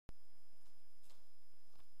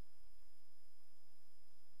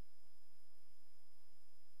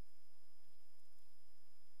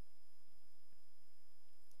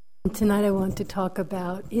Tonight I want to talk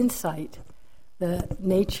about insight, the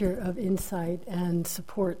nature of insight and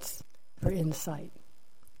supports for insight.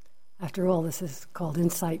 After all, this is called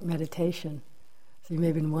insight meditation. So you may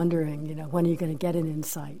have been wondering, when are you going to get an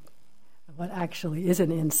insight? What actually is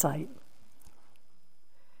an insight?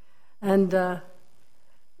 And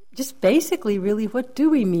just basically, really, what do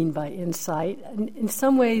we mean by insight? And in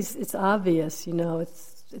some ways, it's obvious,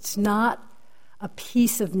 it's not a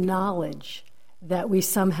piece of knowledge that we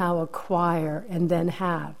somehow acquire and then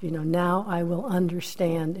have. Now I will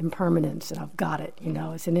understand impermanence, and I've got it,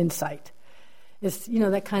 it's an insight. It's,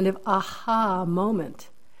 that kind of aha moment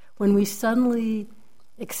when we suddenly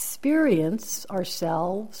experience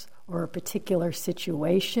ourselves or a particular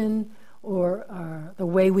situation or the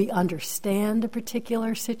way we understand a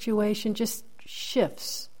particular situation just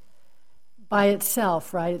shifts by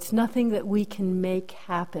itself, right? It's nothing that we can make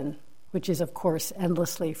happen, which is, of course,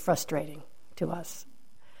 endlessly frustrating to us.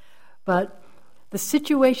 But the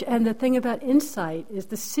situation, and the thing about insight is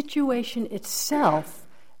the situation itself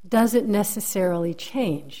doesn't necessarily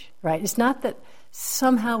change, right? It's not that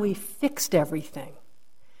somehow we fixed everything.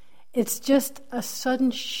 It's just a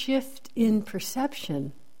sudden shift in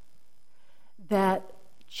perception that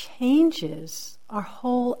changes our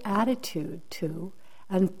whole attitude to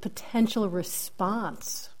and potential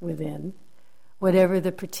response within whatever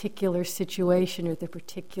the particular situation or the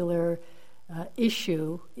particular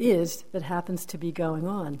issue is that happens to be going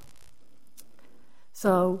on.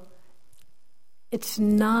 So it's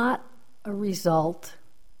not a result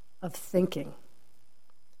of thinking,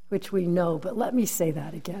 which we know, but let me say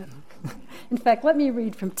that again. In fact, let me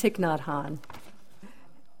read from Thich Nhat Hanh.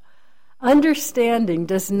 Understanding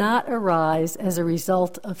does not arise as a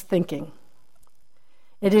result of thinking.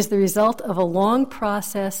 It is the result of a long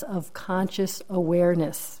process of conscious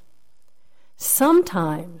awareness.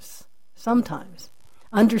 Sometimes,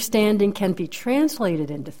 understanding can be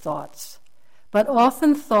translated into thoughts, but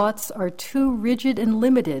often thoughts are too rigid and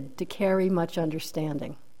limited to carry much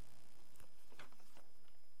understanding.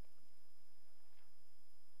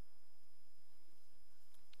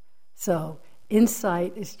 So,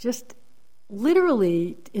 insight is just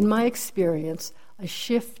literally, in my experience, a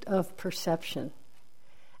shift of perception.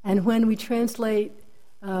 And when we translate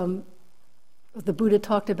what the Buddha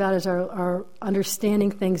talked about as our understanding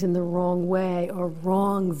things in the wrong way or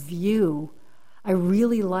wrong view, I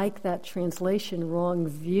really like that translation, wrong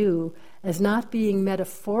view, as not being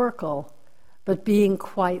metaphorical, but being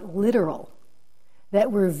quite literal. That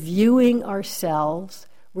we're viewing ourselves,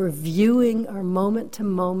 we're viewing our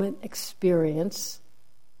moment-to-moment experience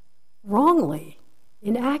wrongly,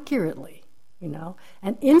 inaccurately,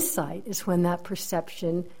 And insight is when that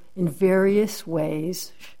perception in various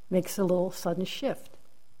ways makes a little sudden shift.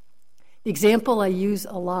 The example I use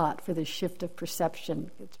a lot for the shift of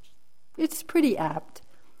perception, it's pretty apt,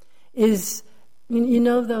 is,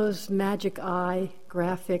 those magic eye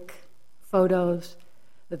graphic photos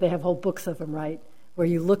that they have whole books of them, right? Where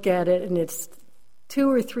you look at it and it's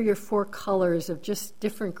 2 or 3 or 4 colors of just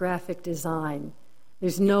different graphic design.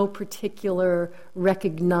 There's no particular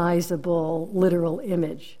recognizable literal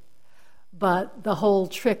image. But the whole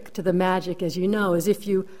trick to the magic, as you know, is if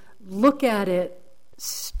you look at it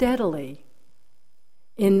steadily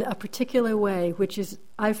in a particular way, which is,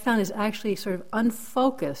 I've found is actually sort of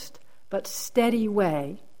unfocused but steady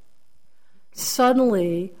way,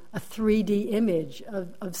 suddenly a 3D image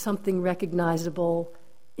of something recognizable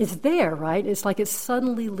is there, right? It's like it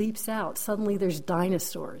suddenly leaps out. Suddenly there's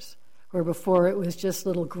dinosaurs, where before it was just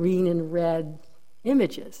little green and red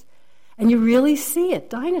images. And you really see it,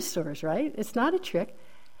 dinosaurs, right? It's not a trick.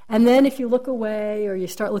 And then if you look away or you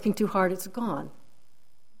start looking too hard, it's gone.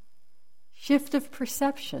 Shift of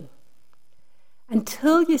perception.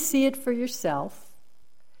 Until you see it for yourself,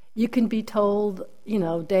 you can be told,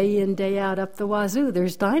 day in, day out, up the wazoo,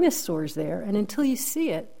 there's dinosaurs there. And until you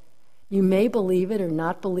see it, you may believe it or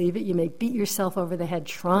not believe it. You may beat yourself over the head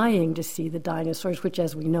trying to see the dinosaurs, which,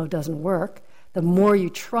 as we know, doesn't work. The more you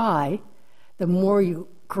try, the more you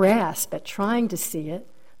grasp at trying to see it,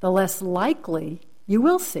 the less likely you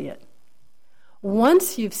will see it.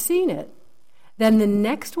 Once you've seen it, then the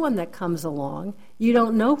next one that comes along, you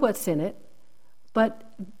don't know what's in it, but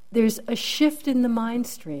there's a shift in the mind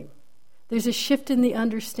stream. There's a shift in the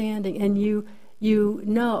understanding, and you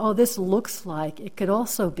know, this looks like it could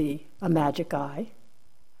also be a magic eye.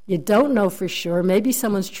 You don't know for sure. Maybe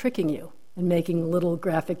someone's tricking you and making a little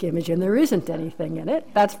graphic image, and there isn't anything in it.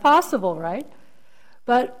 That's possible, right?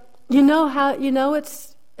 But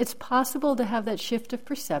it's possible to have that shift of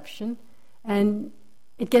perception, and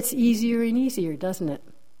it gets easier and easier, doesn't it?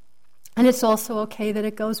 And it's also okay that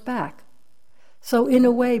it goes back. So in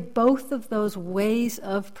a way, both of those ways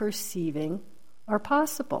of perceiving are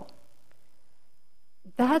possible.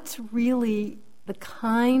 That's really the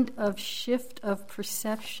kind of shift of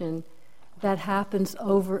perception that happens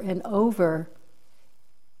over and over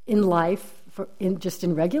in life, just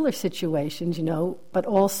in regular situations, but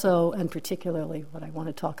also, and particularly what I want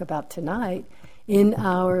to talk about tonight, in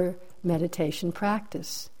our meditation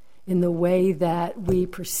practice, in the way that we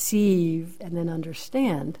perceive and then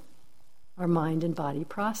understand our mind and body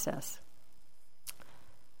process.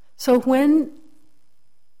 So when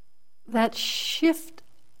that shift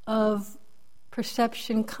of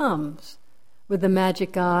perception comes with the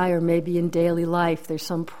magic eye, or maybe in daily life there's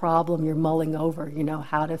some problem you're mulling over,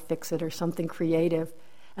 how to fix it or something creative.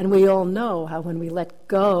 And we all know how when we let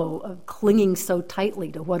go of clinging so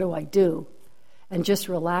tightly to what do I do and just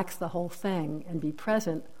relax the whole thing and be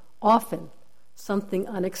present, often something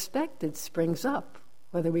unexpected springs up,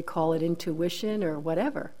 whether we call it intuition or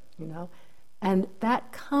whatever, And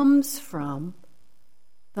that comes from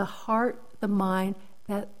the heart, the mind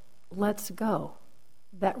that lets go,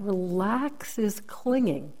 that relaxes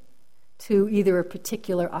clinging to either a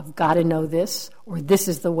particular, I've got to know this, or this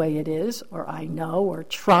is the way it is, or I know, or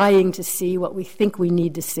trying to see what we think we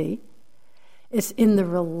need to see. It's in the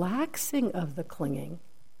relaxing of the clinging,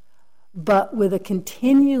 but with a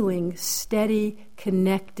continuing, steady,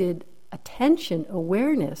 connected attention,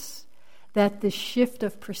 awareness, that the shift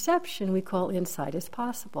of perception we call insight is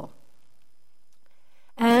possible.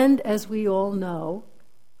 And as we all know,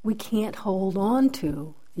 we can't hold on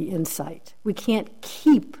to the insight. We can't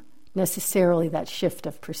keep necessarily that shift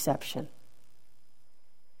of perception.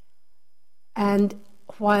 And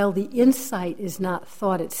while the insight is not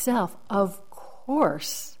thought itself, of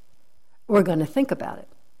course, we're going to think about it.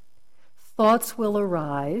 Thoughts will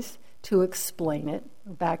arise to explain it.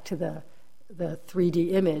 Back to the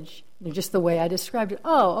 3D image, just the way I described it.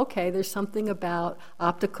 Oh, okay, there's something about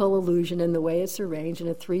optical illusion and the way it's arranged, and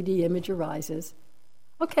a 3D image arises.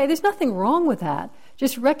 Okay, there's nothing wrong with that.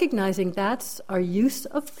 Just recognizing that's our use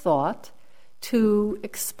of thought to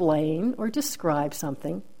explain or describe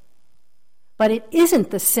something. But it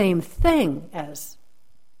isn't the same thing as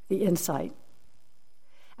the insight.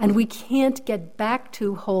 And we can't get back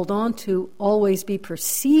to, hold on to, always be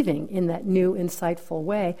perceiving in that new, insightful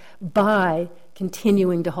way by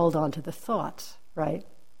continuing to hold on to the thoughts, right?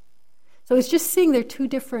 So it's just seeing they're two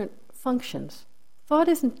different functions. Thought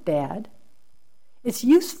isn't bad. It's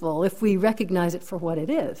useful if we recognize it for what it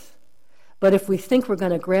is. But if we think we're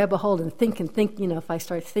going to grab a hold and think, if I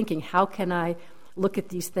start thinking, how can I look at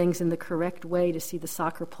these things in the correct way to see the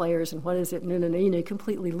soccer players and what is it? No, you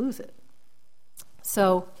completely lose it.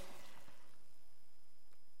 So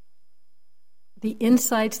the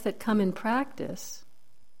insights that come in practice,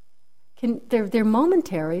 they're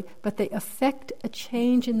momentary, but they affect a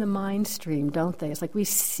change in the mind stream, don't they? It's like we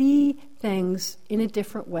see things in a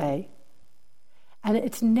different way, and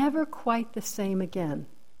it's never quite the same again.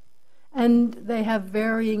 And they have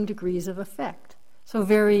varying degrees of effect. So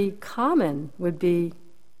very common would be,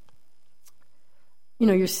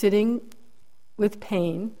 you're sitting with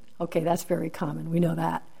pain. Okay, that's very common. We know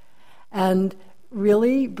that. And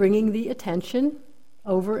really bringing the attention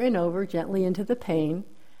over and over gently into the pain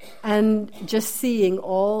and just seeing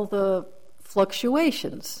all the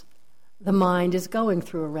fluctuations the mind is going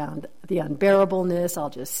through around the unbearableness.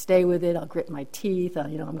 I'll just stay with it. I'll grit my teeth.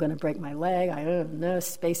 I'm going to break my leg. I don't know,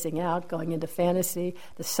 spacing out, going into fantasy,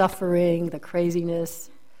 the suffering, the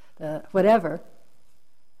craziness, the whatever.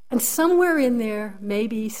 And somewhere in there,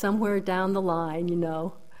 maybe somewhere down the line,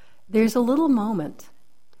 there's a little moment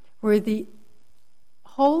where the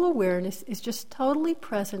whole awareness is just totally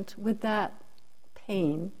present with that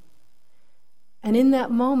pain. And in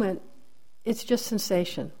that moment, it's just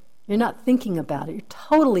sensation. You're not thinking about it. You're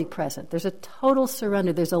totally present. There's a total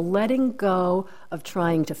surrender. There's a letting go of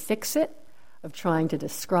trying to fix it, of trying to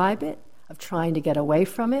describe it, of trying to get away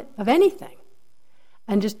from it, of anything.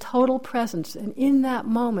 And just total presence. And in that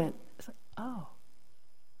moment, it's like, oh,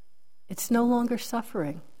 it's no longer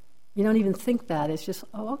suffering. You don't even think that. It's just,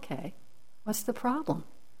 oh, okay. What's the problem?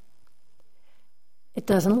 It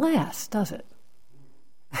doesn't last, does it?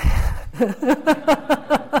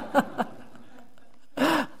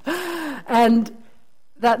 And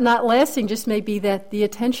that not lasting just may be that the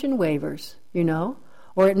attention wavers,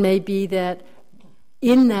 or it may be that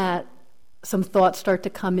in that some thoughts start to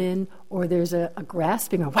come in, or there's a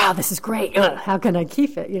grasping, or wow, this is great, how can I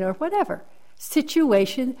keep it, or whatever.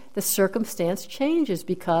 Situation, the circumstance changes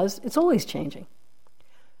because it's always changing.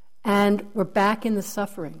 And we're back in the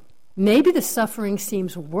suffering. Maybe the suffering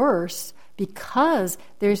seems worse because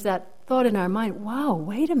there's that thought in our mind, wow,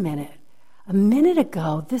 wait a minute. A minute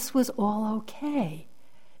ago, this was all okay.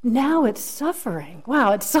 Now it's suffering.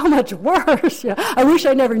 Wow, it's so much worse. Yeah, I wish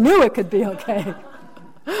I never knew it could be okay.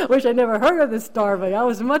 I wish I never heard of this starving. I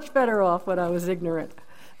was much better off when I was ignorant.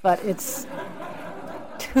 But it's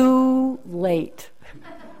too late.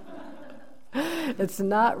 It's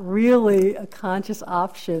not really a conscious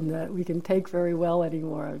option that we can take very well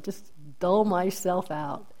anymore. I just dull myself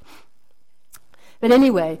out. But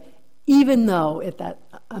anyway, even though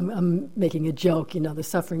I'm making a joke, the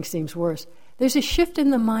suffering seems worse, there's a shift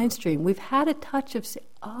in the mind stream. We've had a touch of,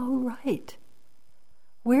 oh, right,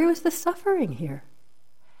 where is the suffering here?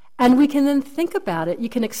 And we can then think about it. You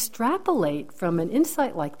can extrapolate from an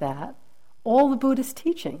insight like that all the Buddhist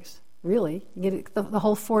teachings, really. You get the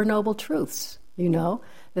whole Four Noble Truths,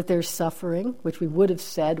 that there's suffering, which we would have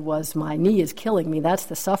said was my knee is killing me. That's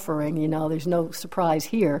the suffering, there's no surprise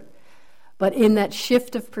here. But in that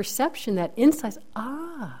shift of perception, that insight,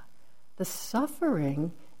 the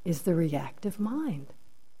suffering is the reactive mind.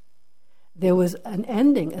 There was an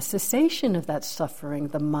ending, a cessation of that suffering.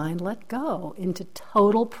 The mind let go into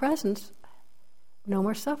total presence, no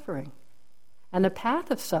more suffering. And the path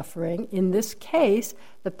of suffering, in this case,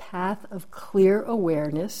 the path of clear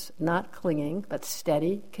awareness, not clinging, but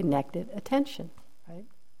steady, connected attention. Right?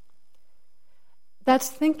 That's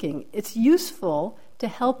thinking. It's useful to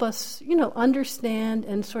help us, understand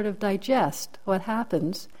and sort of digest what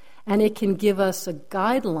happens, and it can give us a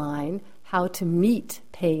guideline how to meet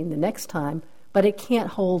pain the next time, but it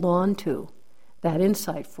can't hold on to that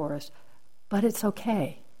insight for us. But it's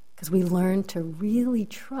okay, because we learn to really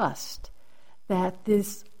trust that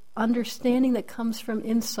this understanding that comes from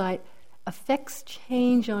insight affects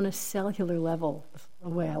change on a cellular level, the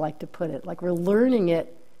way I like to put it. Like we're learning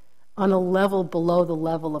it on a level below the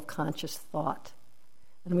level of conscious thought.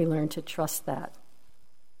 And we learn to trust that.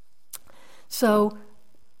 So,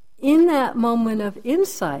 in that moment of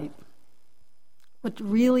insight, what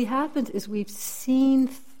really happens is we've seen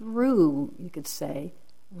through, you could say,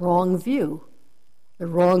 wrong view. The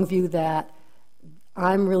wrong view that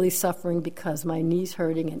I'm really suffering because my knee's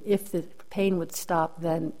hurting, and if the pain would stop,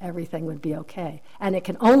 then everything would be okay. And it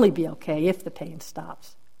can only be okay if the pain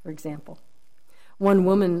stops, for example. One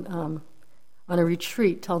woman on a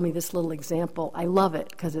retreat told me this little example. I love it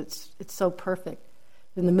because it's so perfect.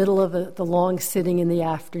 In the middle of the long sitting in the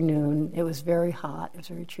afternoon, it was very hot. It was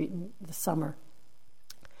a retreat in the summer.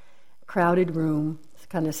 Crowded room,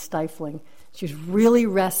 kind of stifling. She was really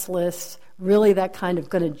restless, really that kind of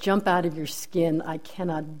going to jump out of your skin. I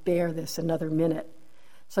cannot bear this another minute.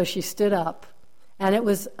 So she stood up, and it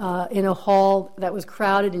was in a hall that was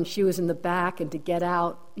crowded, and she was in the back, and to get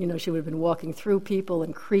out, she would have been walking through people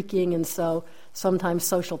and creaking, and so sometimes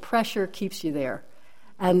social pressure keeps you there.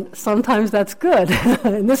 And sometimes that's good.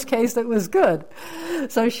 In this case, it was good.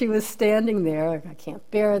 So she was standing there. I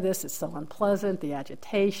can't bear this. It's so unpleasant. The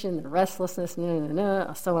agitation, the restlessness,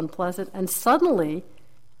 so unpleasant. And suddenly,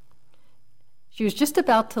 she was just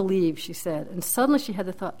about to leave, she said. And suddenly she had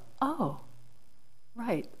the thought, oh,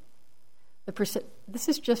 right. This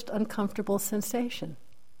is just uncomfortable sensation.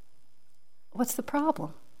 What's the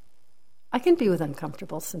problem? I can be with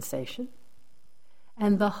uncomfortable sensation.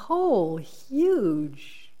 And the whole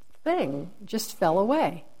huge thing just fell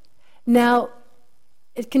away. Now,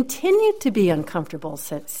 it continued to be uncomfortable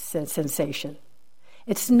sensation.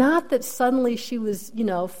 It's not that suddenly she was,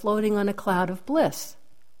 floating on a cloud of bliss.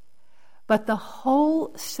 But the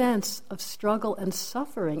whole sense of struggle and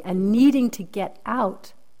suffering and needing to get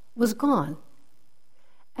out was gone.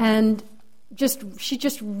 And she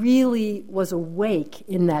just really was awake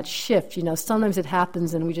in that shift. Sometimes it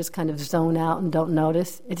happens and we just kind of zone out and don't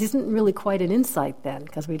notice. It isn't really quite an insight then,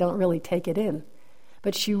 because we don't really take it in.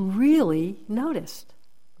 But she really noticed.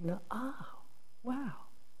 Wow.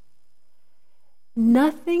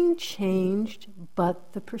 Nothing changed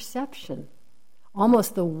but the perception.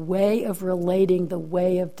 Almost the way of relating, the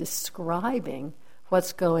way of describing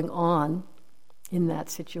what's going on in that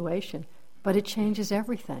situation. But it changes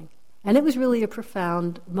everything. And it was really a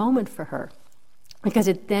profound moment for her, because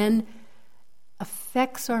it then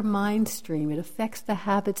affects our mind stream. It affects the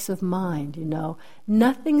habits of mind,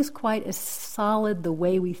 Nothing's quite as solid the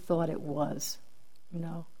way we thought it was,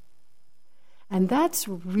 And that's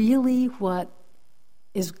really what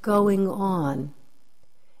is going on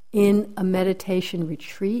in a meditation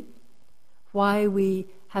retreat, why we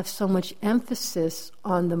have so much emphasis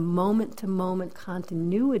on the moment-to-moment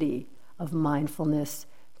continuity of mindfulness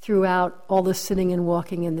throughout all the sitting and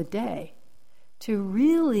walking in the day, to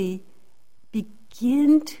really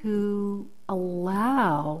begin to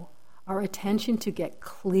allow our attention to get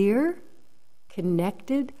clear,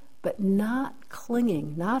 connected, but not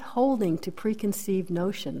clinging, not holding to preconceived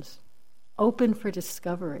notions, open for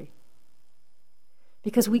discovery.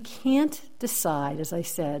 Because we can't decide, as I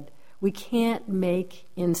said, we can't make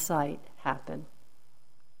insight happen.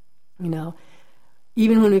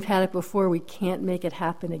 Even when we've had it before, we can't make it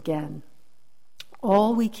happen again.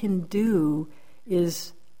 All we can do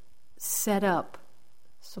is set up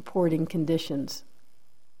supporting conditions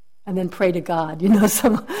and then pray to God,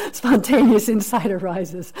 some spontaneous insight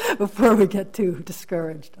arises before we get too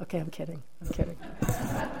discouraged. Okay, I'm kidding.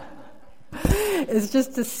 It's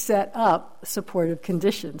just to set up supportive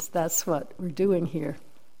conditions. That's what we're doing here.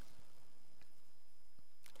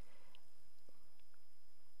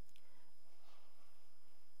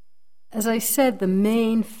 As I said, the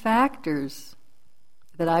main factors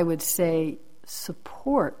that I would say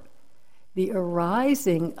support the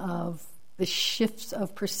arising of the shifts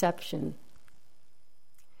of perception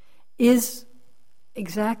is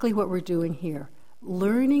exactly what we're doing here.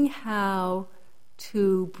 Learning how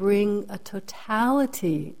to bring a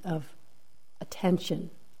totality of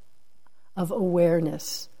attention, of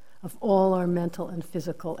awareness, of all our mental and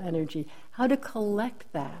physical energy, how to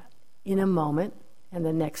collect that in a moment and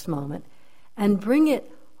the next moment, and bring it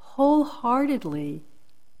wholeheartedly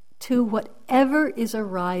to whatever is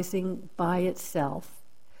arising by itself.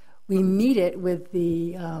 We meet it with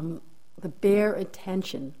the bare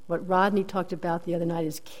attention. What Rodney talked about the other night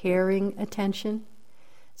is caring attention.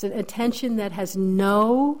 It's an attention that has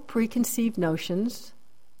no preconceived notions,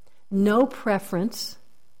 no preference,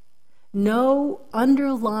 no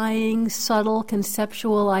underlying subtle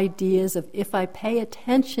conceptual ideas of if I pay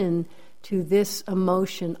attention to this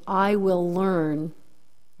emotion, I will learn,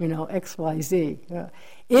 X, Y, Z.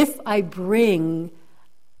 If I bring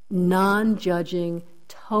non-judging,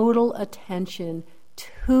 total attention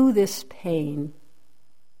to this pain,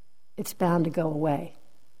 it's bound to go away,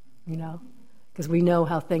 because we know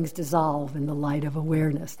how things dissolve in the light of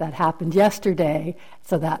awareness. That happened yesterday,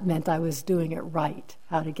 so that meant I was doing it right,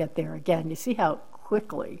 how to get there again. You see how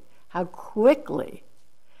quickly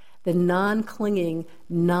the non-clinging,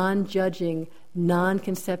 non-judging,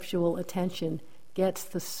 non-conceptual attention gets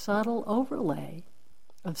the subtle overlay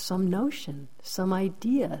of some notion, some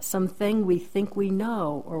idea, something we think we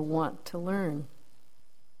know or want to learn.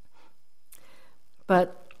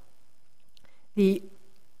 But the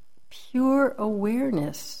pure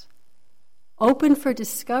awareness, open for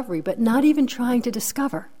discovery, but not even trying to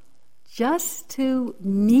discover, just to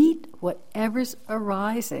meet whatever's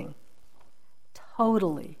arising,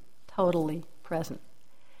 totally present.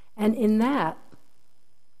 And in that,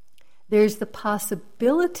 there's the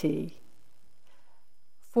possibility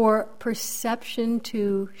for perception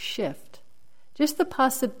to shift. Just the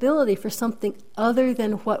possibility for something other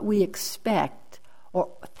than what we expect or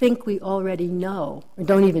think we already know, or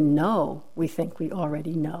don't even know we think we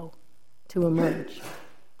already know, to emerge.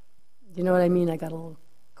 You know what I mean? I got a little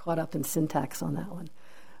caught up in syntax on that one.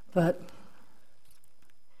 But,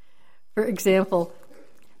 for example,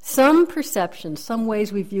 some perceptions, some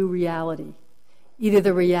ways we view reality, either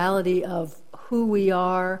the reality of who we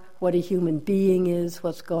are, what a human being is,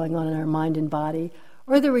 what's going on in our mind and body,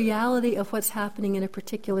 or the reality of what's happening in a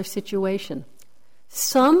particular situation.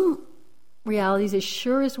 Some realities, as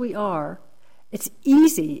sure as we are, it's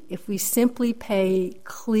easy if we simply pay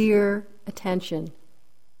clear attention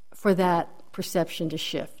for that perception to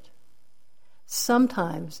shift.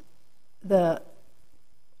 Sometimes the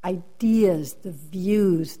ideas, the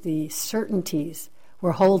views, the certainties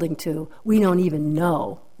we're holding to, we don't even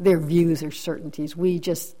know their views or certainties. We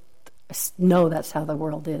just know that's how the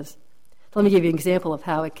world is. So let me give you an example of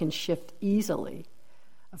how it can shift easily.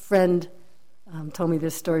 A friend told me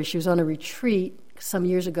this story. She was on a retreat some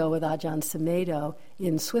years ago with Ajahn Sumedho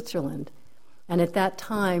in Switzerland. And at that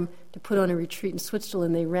time, to put on a retreat in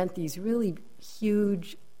Switzerland, they rent these really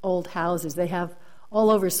huge old houses. They have all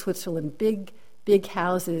over Switzerland big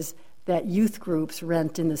houses that youth groups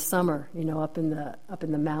rent in the summer, up in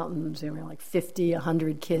the mountains. Like 50,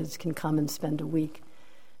 100 kids can come and spend a week.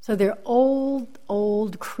 So they're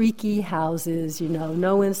old, creaky houses,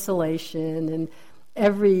 no insulation, and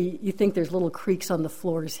you think there's little creaks on the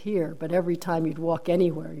floors here, but every time you'd walk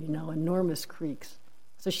anywhere, enormous creaks.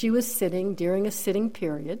 So she was sitting during a sitting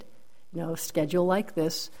period, schedule like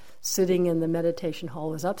this, sitting in the meditation hall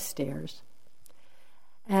was upstairs.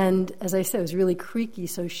 And as I said, it was really creaky,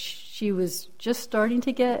 so she was just starting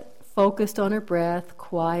to get focused on her breath,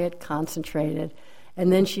 quiet, concentrated,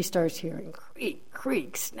 and then she starts hearing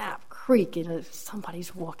creak, snap, creak,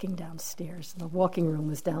 somebody's walking downstairs. And the walking room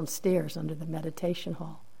was downstairs under the meditation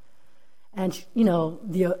hall. And,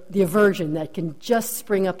 the aversion that can just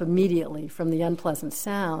spring up immediately from the unpleasant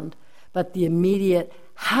sound, but the immediate,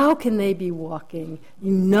 how can they be walking?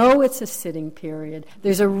 It's a sitting period.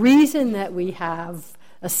 There's a reason that we have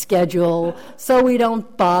a schedule so we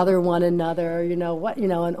don't bother one another, and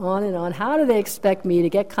on and on. How do they expect me to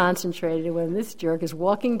get concentrated when this jerk is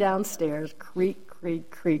walking downstairs, creak,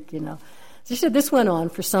 creak, creak, So she said this went on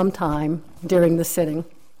for some time during the sitting.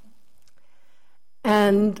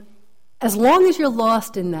 And as long as you're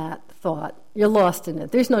lost in that thought, you're lost in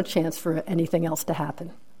it. There's no chance for anything else to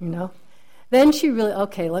happen, Then she really,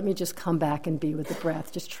 okay, let me just come back and be with the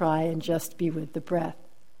breath. Just try and just be with the breath.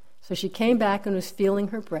 So she came back and was feeling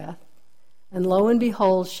her breath. And lo and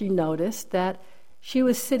behold, she noticed that she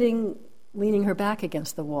was sitting, leaning her back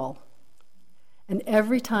against the wall. And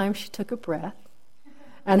every time she took a breath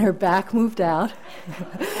and her back moved out,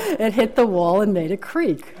 it hit the wall and made a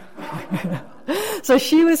creak. So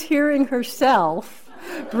she was hearing herself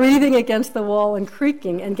breathing against the wall and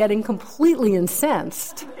creaking and getting completely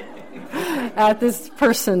incensed at this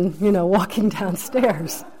person, walking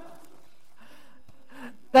downstairs.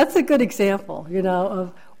 That's a good example,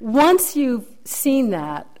 of once you've seen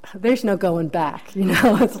that, there's no going back,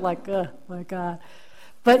 It's like, oh, my God.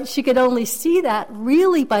 But she could only see that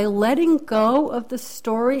really by letting go of the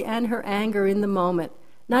story and her anger in the moment.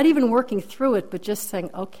 Not even working through it, but just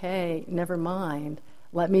saying, okay, never mind.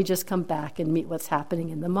 Let me just come back and meet what's happening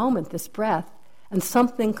in the moment, this breath. And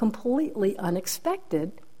something completely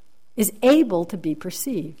unexpected is able to be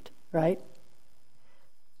perceived, right?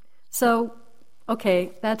 So,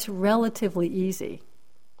 okay, that's relatively easy.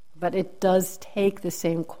 But it does take the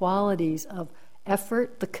same qualities of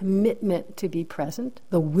effort, the commitment to be present,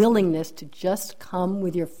 the willingness to just come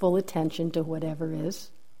with your full attention to whatever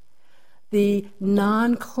is, the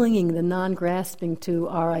non-clinging, the non-grasping to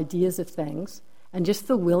our ideas of things, and just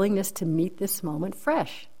the willingness to meet this moment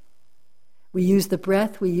fresh. We use the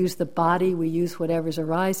breath, we use the body, we use whatever's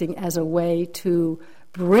arising as a way to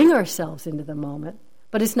bring ourselves into the moment,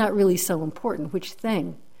 but it's not really so important which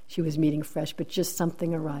thing she was meeting fresh, but just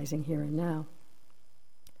something arising here and now.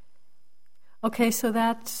 Okay, so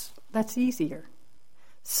that's easier.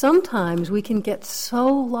 Sometimes we can get so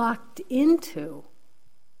locked into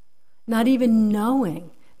not even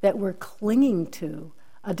knowing that we're clinging to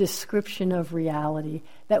a description of reality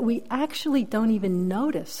that we actually don't even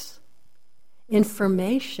notice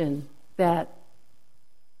information that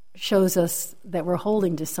shows us that we're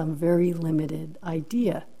holding to some very limited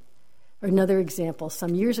idea. Or another example,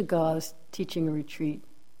 some years ago I was teaching a retreat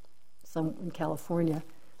in California,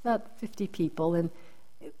 about 50 people, and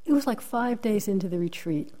it was like 5 days into the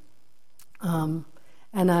retreat. And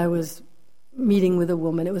I was meeting with a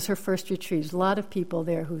woman. It was her first retreat. There's a lot of people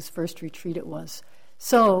there whose first retreat it was.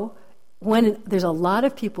 So when there's a lot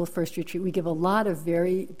of people first retreat, we give a lot of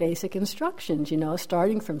very basic instructions,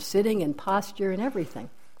 starting from sitting and posture and everything.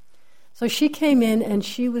 So she came in and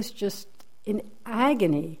she was just in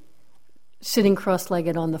agony, sitting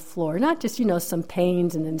cross-legged on the floor. Not just, some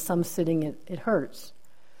pains and then some sitting it hurts,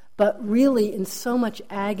 but really in so much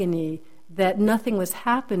agony that nothing was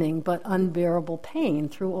happening but unbearable pain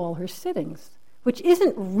through all her sittings, which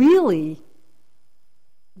isn't really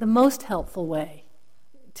the most helpful way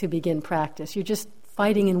to begin practice. You're just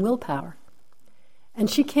fighting in willpower. And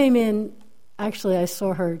she came in, actually I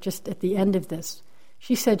saw her just at the end of this.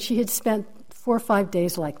 She said she had spent 4 or 5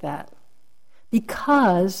 days like that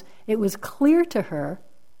because it was clear to her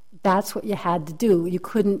that's what you had to do. You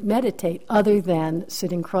couldn't meditate other than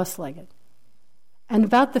sitting cross-legged. And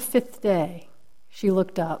about the 5th day, she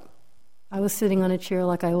looked up. I was sitting on a chair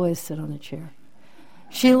like I always sit on a chair.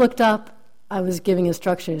 She looked up. I was giving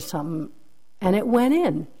instructions or something, and it went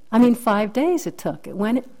in. 5 days it took. It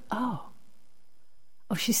went in. Oh,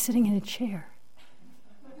 she's sitting in a chair.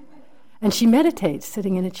 And she meditates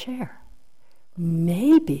sitting in a chair.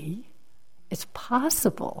 Maybe it's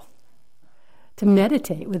possible to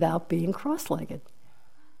meditate without being cross-legged,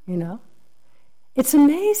 It's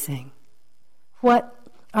amazing what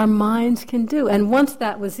our minds can do. And once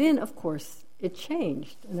that was in, of course, it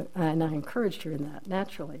changed. And I encouraged her in that,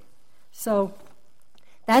 naturally. So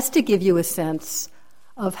that's to give you a sense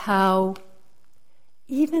of how,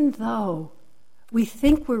 even though we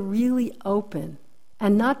think we're really open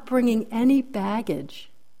and not bringing any baggage,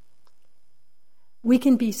 we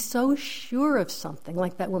can be so sure of something,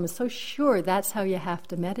 like that woman, so sure that's how you have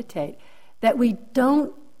to meditate, that we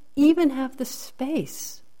don't even have the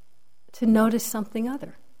space to notice something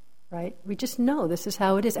other, right? We just know this is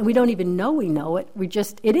how it is. And we don't even know we know it.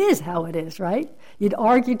 It is how it is, right? You'd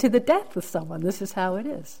argue to the death with someone. This is how it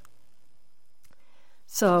is.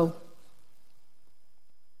 So,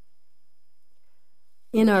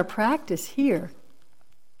 in our practice here,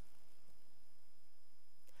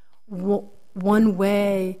 one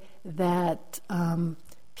way that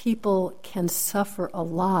people can suffer a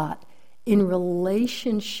lot in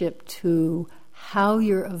relationship to how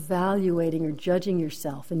you're evaluating or judging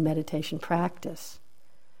yourself in meditation practice.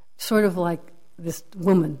 Sort of like this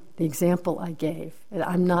woman, the example I gave.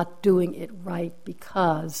 I'm not doing it right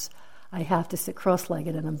because I have to sit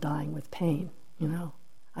cross-legged and I'm dying with pain.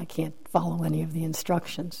 I can't follow any of the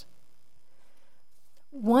instructions.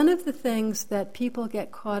 One of the things that people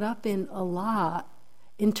get caught up in a lot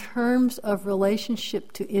in terms of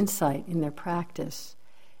relationship to insight in their practice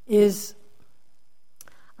is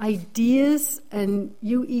ideas, and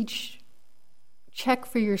you each check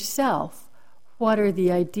for yourself what are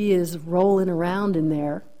the ideas rolling around in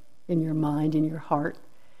there, in your mind, in your heart,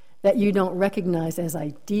 that you don't recognize as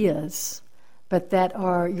ideas, but that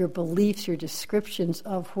are your beliefs, your descriptions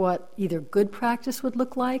of what either good practice would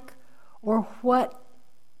look like or what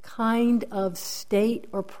kind of state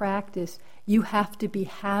or practice you have to be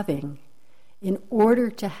having in order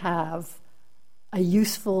to have a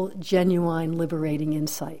useful, genuine, liberating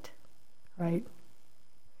insight, right?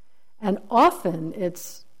 And often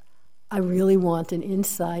it's, I really want an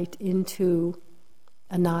insight into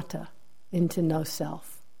anatta, into no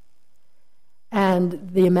self. And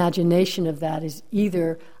the imagination of that is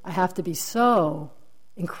either I have to be so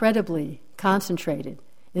incredibly concentrated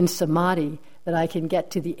in samadhi that I can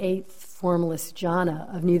get to the 8th formless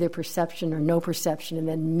jhana of neither perception or no perception, and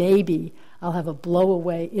then maybe I'll have a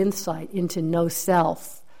blow-away insight into no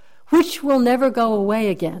self, which will never go away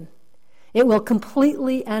again. It will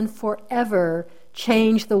completely and forever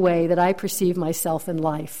change the way that I perceive myself in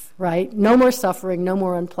life, right? No more suffering, no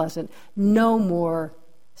more unpleasant, no more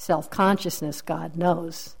self-consciousness, God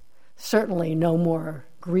knows. Certainly no more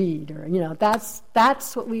greed, or,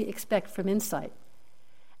 that's what we expect from insight.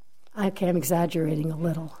 Okay, I'm exaggerating a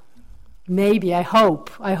little. Maybe, I hope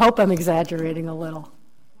I'm exaggerating a little.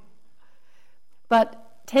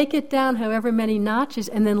 But take it down however many notches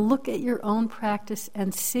and then look at your own practice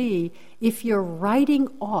and see if you're writing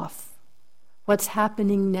off what's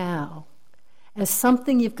happening now as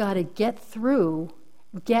something you've got to get through,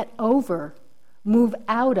 get over, move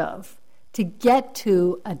out of, to get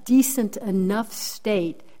to a decent enough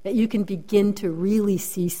state that you can begin to really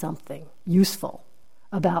see something useful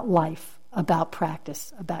about life, about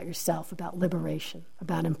practice, about yourself, about liberation,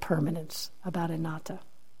 about impermanence, about anatta.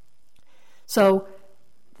 So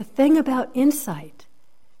the thing about insight,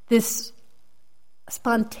 this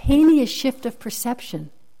spontaneous shift of perception,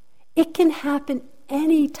 it can happen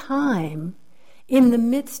any time in the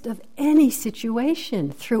midst of any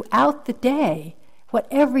situation throughout the day,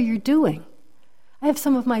 whatever you're doing. I have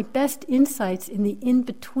some of my best insights in the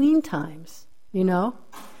in-between times,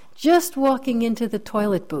 just walking into the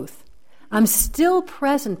toilet booth. I'm still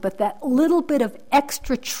present, but that little bit of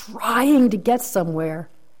extra trying to get somewhere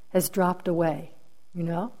has dropped away,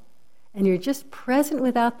 And you're just present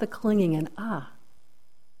without the clinging, and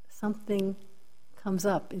something comes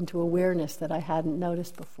up into awareness that I hadn't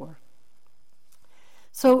noticed before.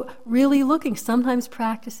 So really looking, sometimes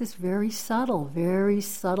practice is very subtle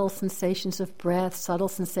sensations of breath, subtle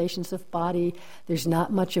sensations of body. There's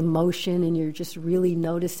not much emotion and you're just really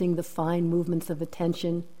noticing the fine movements of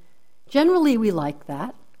attention. Generally we like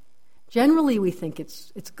that. Generally we think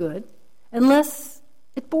it's good, unless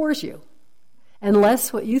it bores you.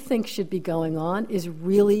 Unless what you think should be going on is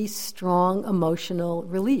really strong emotional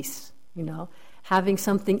release, having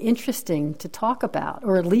something interesting to talk about,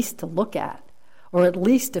 or at least to look at, or at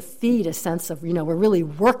least to feed a sense of, we're really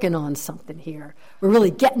working on something here. We're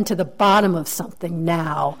really getting to the bottom of something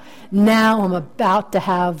now. Now I'm about to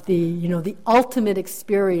have the ultimate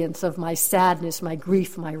experience of my sadness, my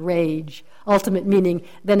grief, my rage. Ultimate meaning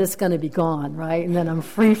then it's going to be gone, right? And then I'm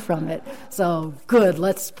free from it. So good,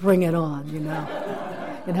 let's bring it on,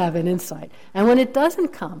 and have an insight. And when it doesn't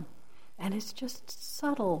come, and it's just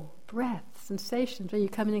subtle breath, sensations, where you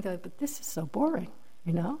come in and go, but this is so boring,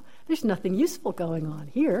 There's nothing useful going on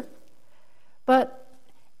here. But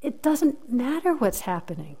it doesn't matter what's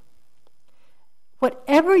happening.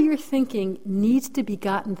 Whatever you're thinking needs to be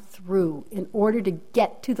gotten through in order to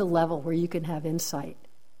get to the level where you can have insight.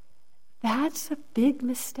 That's a big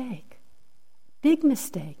mistake. Big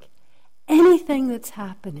mistake. Anything that's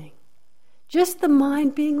happening, just the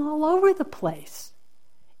mind being all over the place.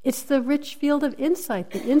 It's the rich field of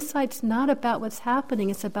insight. The insight's not about what's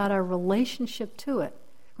happening, it's about our relationship to it.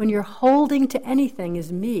 When you're holding to anything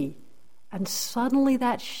as me, and suddenly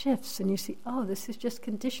that shifts and you see, this is just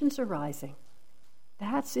conditions arising.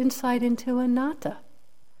 That's insight into anatta.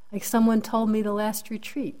 Like someone told me the last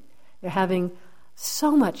retreat. They're having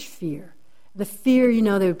So much fear. The fear,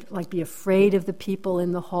 they would like be afraid of the people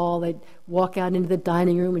in the hall. They'd walk out into the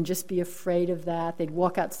dining room and just be afraid of that. They'd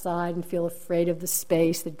walk outside and feel afraid of the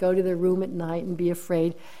space. They'd go to their room at night and be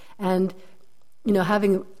afraid. And,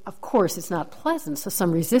 having, of course, it's not pleasant, so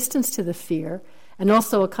some resistance to the fear, and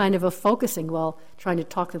also a kind of a focusing, trying to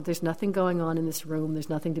talk to them, there's nothing going on in this room, there's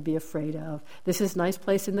nothing to be afraid of. This is a nice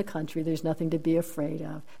place in the country, there's nothing to be afraid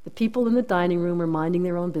of. The people in the dining room are minding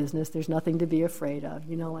their own business, there's nothing to be afraid of,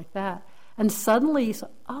 like that. And suddenly you say,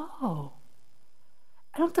 I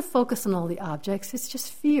don't have to focus on all the objects, it's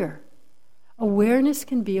just fear. Awareness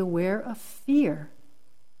can be aware of fear.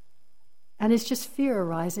 And it's just fear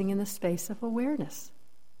arising in the space of awareness.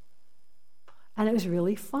 And it was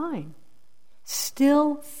really fine.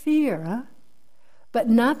 Still fear, huh? But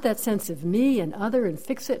not that sense of me and other and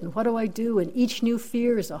fix it and what do I do, and each new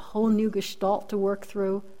fear is a whole new gestalt to work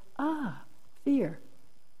through. Fear.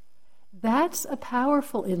 That's a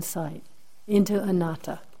powerful insight into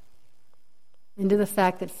anatta, into the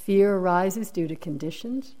fact that fear arises due to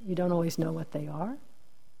conditions. You don't always know what they are.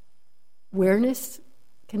 Awareness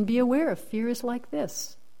can be aware of fear is like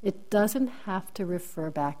this. It doesn't have to refer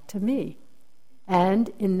back to me. And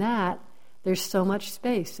in that, there's so much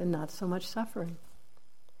space and not so much suffering.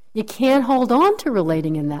 You can't hold on to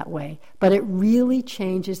relating in that way, but it really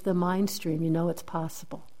changes the mind stream. It's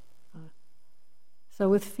possible. So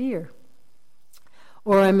with fear.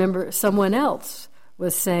 Or I remember someone else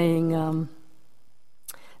was saying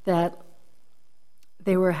that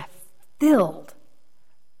they were filled.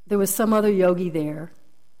 There was some other yogi there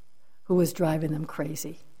who was driving them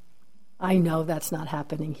crazy. I know that's not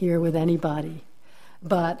happening here with anybody,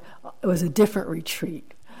 but it was a different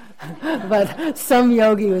retreat. But some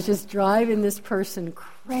yogi was just driving this person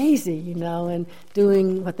crazy, and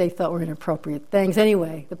doing what they thought were inappropriate things.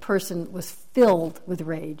 Anyway, the person was filled with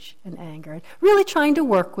rage and anger, really trying to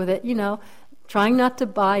work with it, trying not to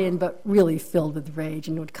buy in, but really filled with rage,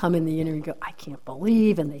 and would come in the inner and go, I can't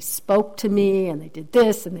believe, and they spoke to me, and they did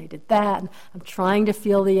this, and they did that, and I'm trying to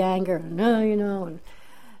feel the anger, and and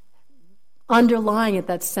underlying it,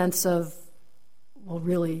 that sense of,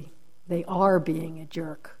 really, they are being a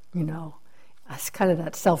jerk, It's kind of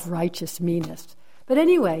that self-righteous meanness. But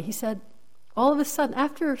anyway, he said, all of a sudden,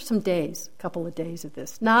 after some days, a couple of days of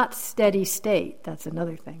this, not steady state, that's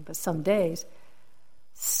another thing, but some days,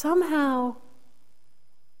 somehow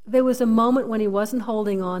there was a moment when he wasn't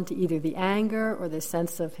holding on to either the anger or the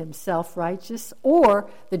sense of himself righteous or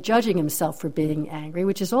the judging himself for being angry,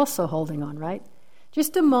 which is also holding on, right?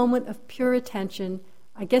 Just a moment of pure attention.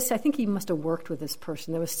 I think he must have worked with this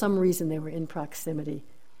person. There was some reason they were in proximity.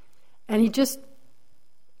 And he just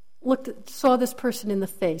saw this person in the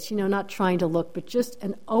face, not trying to look, but just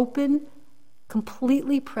an open,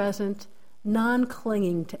 completely present,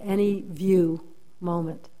 non-clinging to any view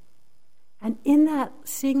moment. And in that,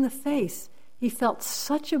 seeing the face, he felt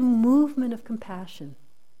such a movement of compassion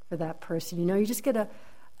for that person. You just get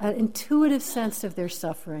an intuitive sense of their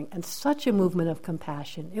suffering and such a movement of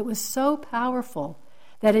compassion. It was so powerful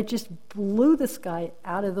that it just blew this guy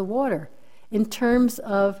out of the water in terms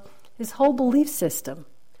of his whole belief system.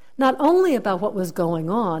 Not only about what was going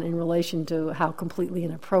on in relation to how completely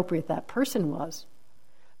inappropriate that person was,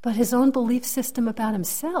 but his own belief system about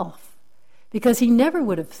himself. Because he never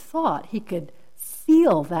would have thought he could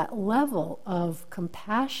feel that level of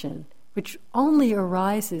compassion, which only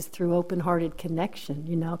arises through open-hearted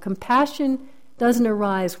connection. Compassion doesn't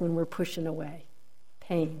arise when we're pushing away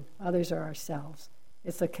pain. Others are ourselves.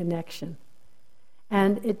 It's a connection.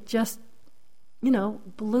 And it just,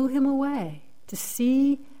 blew him away to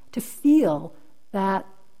feel that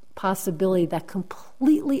possibility, that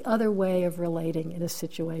completely other way of relating in a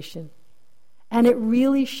situation. And it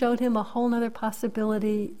really showed him a whole other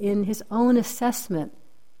possibility in his own assessment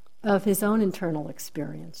of his own internal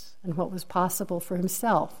experience and what was possible for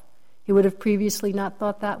himself. He would have previously not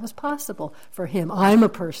thought that was possible for him. I'm a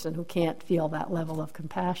person who can't feel that level of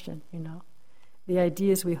compassion, The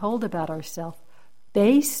ideas we hold about ourselves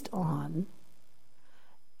based on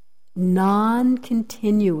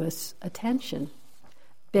non-continuous attention,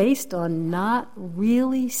 based on not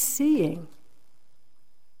really seeing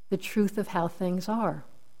the truth of how things are.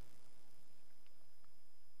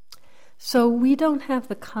 So we don't have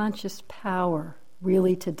the conscious power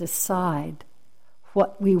really to decide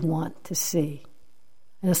what we want to see.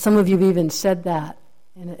 And some of you have even said that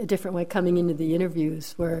in a different way coming into the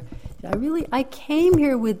interviews, where I came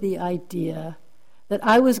here with the idea that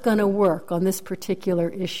I was going to work on this particular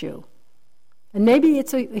issue. And maybe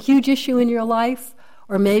it's a huge issue in your life,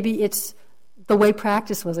 or maybe it's the way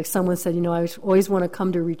practice was, like someone said, I always want to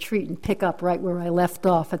come to retreat and pick up right where I left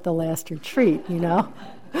off at the last retreat,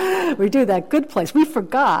 We do that good place. We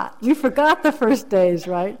forgot the first days,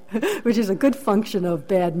 right? Which is a good function of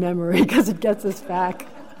bad memory because it gets us back.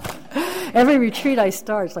 Every retreat I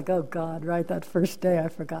start, it's like, oh God, right, that first day I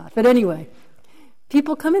forgot. But anyway,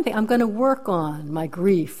 people come in and think, I'm going to work on my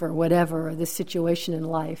grief or whatever, or this situation in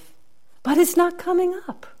life. But it's not coming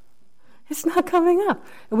up. It's not coming up.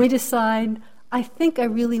 And we decide, I think I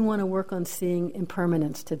really want to work on seeing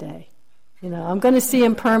impermanence today. I'm going to see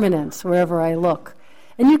impermanence wherever I look.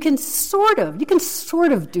 And you can sort of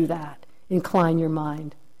do that, incline your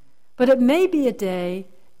mind. But it may be a day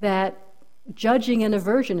that judging and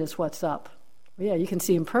aversion is what's up. Yeah, you can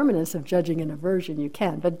see impermanence of judging and aversion, you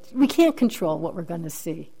can. But we can't control what we're going to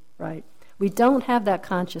see, right? We don't have that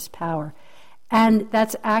conscious power. And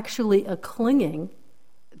that's actually a clinging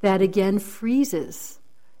that again freezes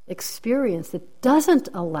experience, that doesn't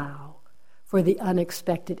allow for the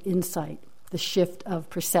unexpected insight, the shift of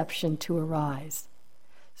perception to arise.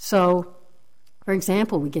 So, for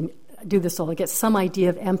example, we can do this all, get some idea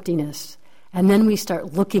of emptiness, and then we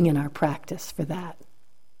start looking in our practice for that.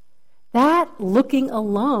 That looking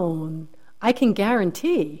alone, I can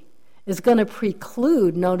guarantee, is going to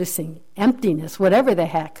preclude noticing emptiness, whatever the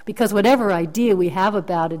heck, because whatever idea we have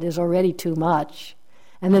about it is already too much.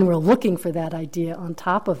 And then we're looking for that idea on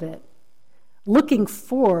top of it. Looking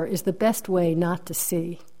for is the best way not to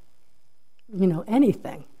see,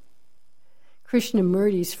 anything.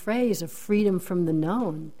 Krishnamurti's phrase of freedom from the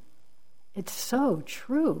known, it's so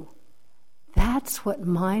true. That's what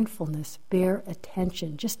mindfulness, bare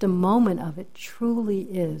attention, just a moment of it truly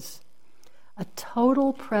is. A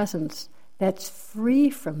total presence that's free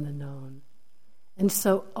from the known and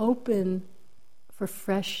so open for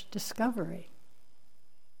fresh discovery.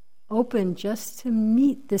 Open just to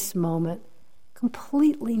meet this moment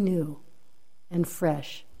completely new and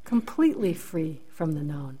fresh, completely free from the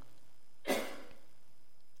known.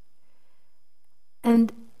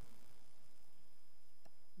 And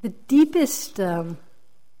the deepest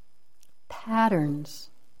patterns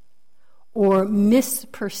or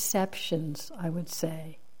misperceptions, I would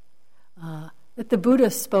say, that the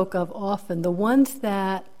Buddha spoke of often, the ones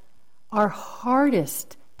that are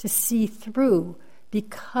hardest to see through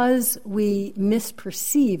because we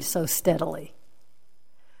misperceive so steadily,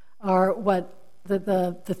 are what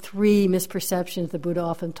the three misperceptions the Buddha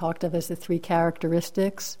often talked of as the three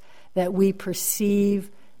characteristics, that we perceive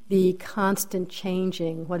the constant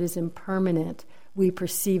changing, what is impermanent, we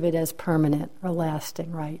perceive it as permanent or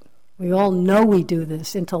lasting, right? We all know we do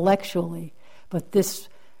this intellectually, but this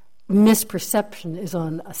misperception is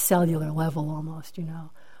on a cellular level almost,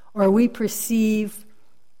 Or we perceive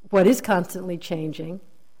what is constantly changing,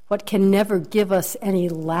 what can never give us any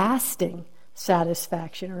lasting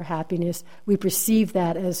satisfaction or happiness, we perceive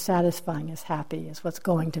that as satisfying, as happy, as what's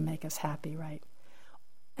going to make us happy, right?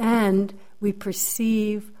 And we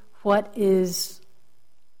perceive what is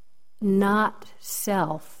not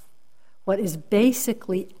self, what is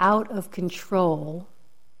basically out of control.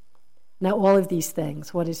 Now, all of these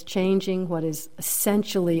things, what is changing, what is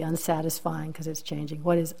essentially unsatisfying because it's changing,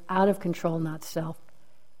 what is out of control, not self,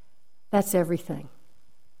 that's everything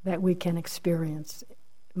that we can experience,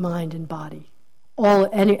 mind and body.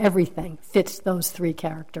 Everything fits those three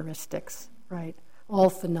characteristics, right? All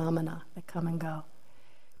phenomena that come and go.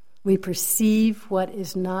 We perceive what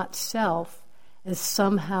is not self as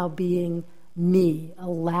somehow being me, a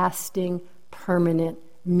lasting, permanent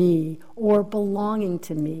me, or belonging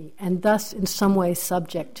to me, and thus in some way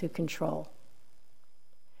subject to control.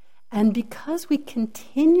 And because we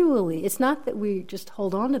continually, it's not that we just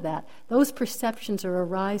hold on to that, those perceptions are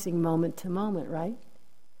arising moment to moment, right?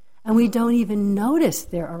 And we don't even notice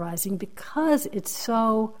they're arising because it's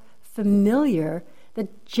so familiar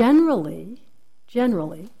that generally,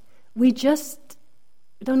 we just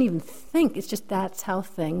don't even think, it's just that's how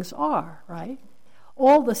things are, right?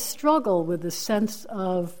 All the struggle with the sense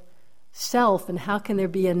of self and how can there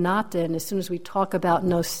be anatta, and as soon as we talk about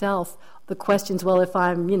no self, the question's, well, if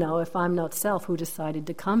I'm not self, who decided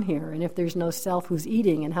to come here? And if there's no self, who's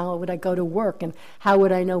eating? And how would I go to work? And how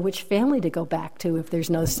would I know which family to go back to if there's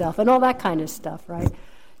no self? And all that kind of stuff, right?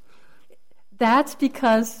 That's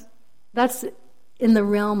because that's in the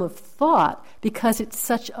realm of thought, because it's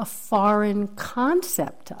such a foreign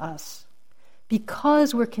concept to us.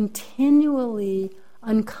 Because we're continually,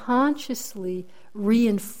 unconsciously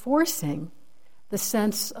reinforcing the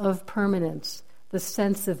sense of permanence, the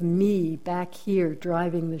sense of me back here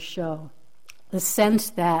driving the show, the sense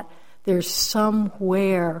that there's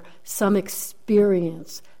somewhere, some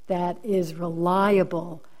experience that is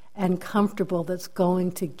reliable and comfortable that's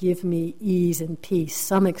going to give me ease and peace,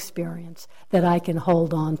 some experience that I can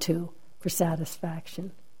hold on to for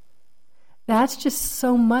satisfaction. That's just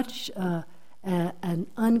so much an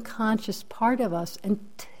unconscious part of us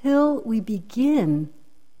until we begin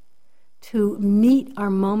to meet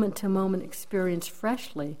our moment-to-moment experience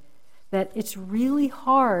freshly, that it's really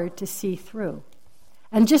hard to see through.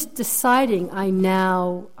 And just deciding I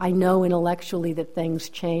know intellectually that things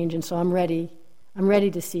change, and so I'm ready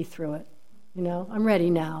to see through it. I'm ready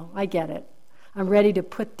now. I get it. I'm ready to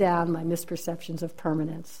put down my misperceptions of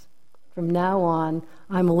permanence. From now on,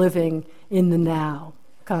 I'm living in the now.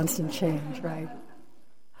 Constant change, right?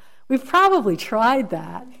 We've probably tried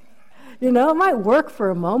that. It might work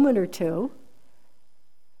for a moment or two,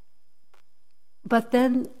 but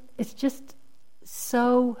then it's just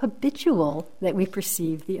so habitual that we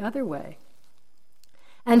perceive the other way.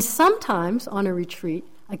 And sometimes on a retreat,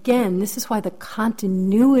 again, this is why the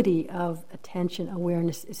continuity of attention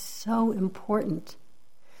awareness is so important,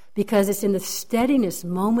 because it's in the steadiness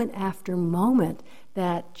moment after moment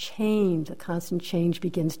that change, the constant change,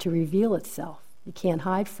 begins to reveal itself. You can't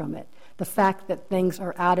hide from it. The fact that things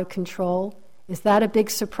are out of control, is that a big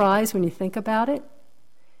surprise when you think about it?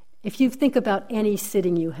 If you think about any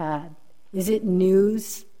sitting you had, is it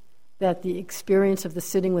news that the experience of the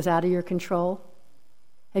sitting was out of your control?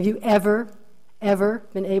 Have you ever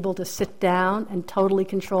been able to sit down and totally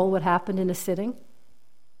control what happened in a sitting?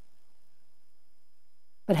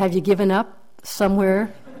 But have you given up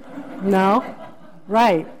somewhere? No?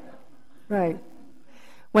 Right.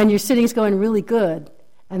 When your sitting's going really good,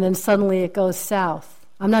 and then suddenly it goes south.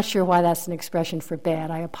 I'm not sure why that's an expression for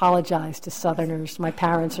bad. I apologize to Southerners. My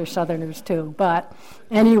parents are Southerners too. But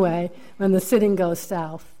anyway, when the sitting goes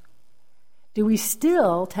south, do we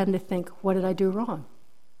still tend to think, what did I do wrong?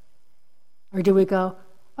 Or do we go,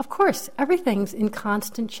 of course, everything's in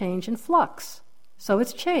constant change and flux, so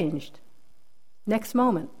it's changed. Next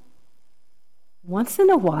moment. Once in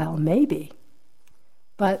a while, maybe.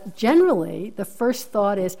 But generally, the first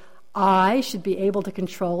thought is, I should be able to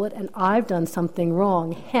control it, and I've done something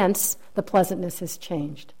wrong. Hence, the pleasantness has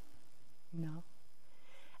changed.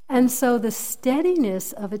 And so the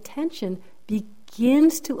steadiness of attention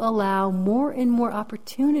begins to allow more and more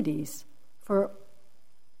opportunities for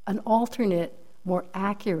an alternate, more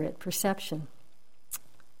accurate perception.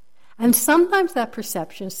 And sometimes that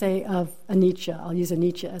perception, say of anicca, I'll use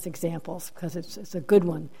anicca as examples because it's a good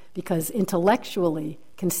one, because intellectually,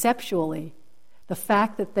 conceptually, the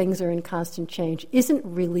fact that things are in constant change isn't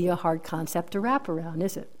really a hard concept to wrap around,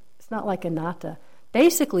 is it? It's not like anatta.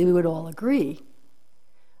 Basically, we would all agree.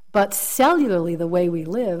 But cellularly, the way we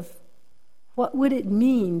live, what would it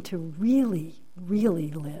mean to really,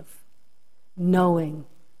 really live, knowing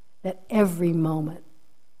that every moment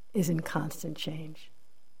is in constant change?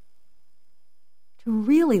 To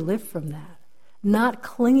really live from that, not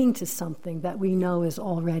clinging to something that we know is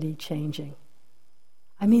already changing.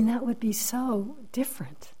 I mean, that would be so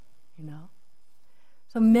different,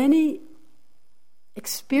 So many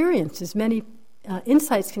experiences, many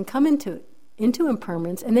insights can come into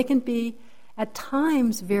impermanence, and they can be at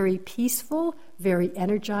times very peaceful, very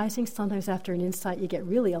energizing. Sometimes after an insight you get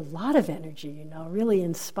really a lot of energy, really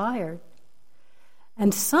inspired.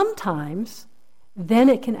 And sometimes then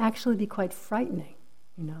it can actually be quite frightening,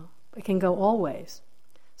 It can go all ways.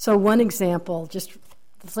 So one example, just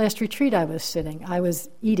this last retreat I was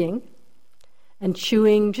eating and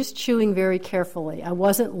chewing very carefully. I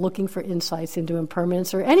wasn't looking for insights into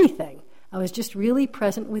impermanence or anything. I was just really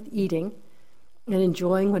present with eating and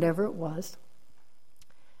enjoying whatever it was.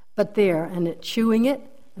 But chewing it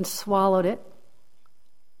and swallowed it.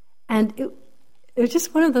 And it was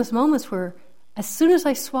just one of those moments where as soon as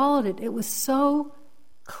I swallowed it, it was so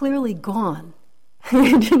clearly gone. Do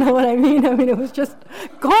you know what I mean? It was just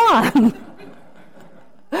gone.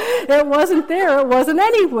 It wasn't there. It wasn't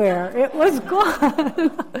anywhere. It was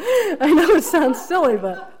gone. I know it sounds silly,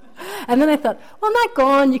 but... And then I thought, well, not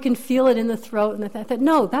gone. You can feel it in the throat. And I thought,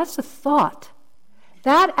 no, that's a thought.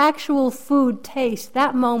 That actual food taste,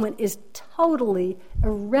 that moment is totally,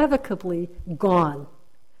 irrevocably gone.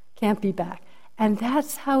 Can't be back. And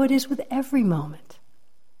that's how it is with every moment.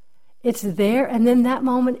 It's there, and then that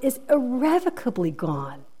moment is irrevocably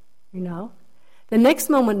gone, The next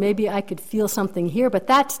moment, maybe I could feel something here, but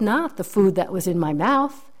that's not the food that was in my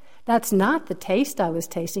mouth. That's not the taste I was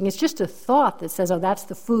tasting. It's just a thought that says, oh, that's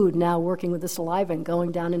the food now working with the saliva and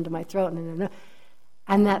going down into my throat.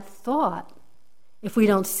 And that thought, if we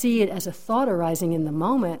don't see it as a thought arising in the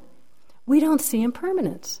moment, we don't see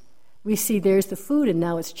impermanence. We see there's the food, and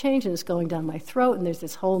now it's changed, and it's going down my throat, and there's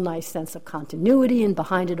this whole nice sense of continuity, and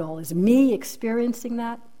behind it all is me experiencing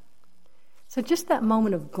that. So just that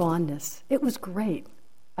moment of goneness, it was great.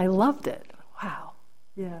 I loved it. Wow.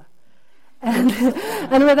 Yeah. And,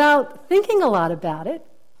 and without thinking a lot about it,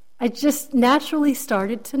 I just naturally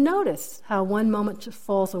started to notice how one moment just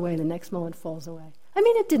falls away, the next moment falls away. I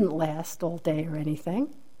mean, it didn't last all day or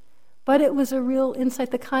anything, but it was a real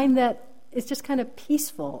insight, the kind that is just kind of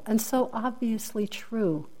peaceful and so obviously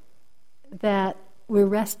true that we're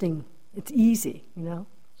resting. It's easy, you know.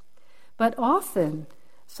 But often,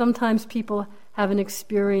 sometimes people have an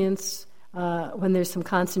experience when there's some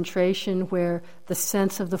concentration where the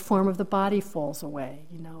sense of the form of the body falls away,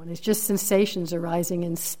 you know, and it's just sensations arising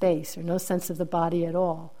in space or no sense of the body at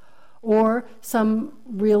all. Or some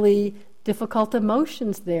really difficult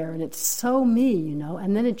emotions there, and it's so me, you know,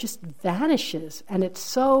 and then it just vanishes, and it's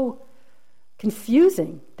so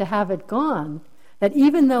confusing to have it gone that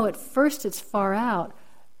even though at first it's far out,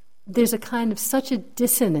 there's a kind of such a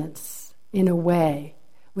dissonance in a way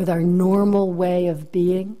with our normal way of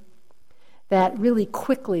being that really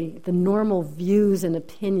quickly the normal views and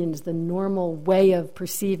opinions, the normal way of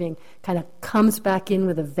perceiving kind of comes back in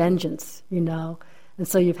with a vengeance, you know. And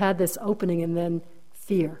so you've had this opening and then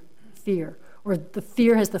fear. Or the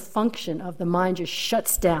fear has the function of the mind just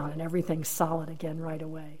shuts down and everything's solid again right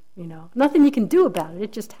away, you know. Nothing you can do about it,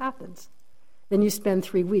 it just happens. Then you spend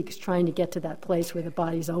 3 weeks trying to get to that place where the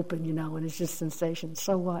body's open, you know, and it's just sensation.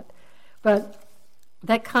 So what? But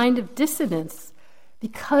that kind of dissonance,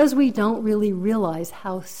 because we don't really realize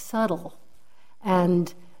how subtle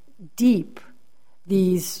and deep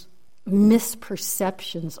these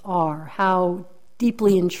misperceptions are, how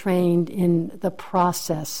deeply entrained in the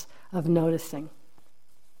process of noticing.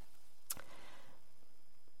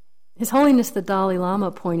 His Holiness the Dalai Lama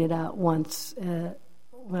pointed out once, when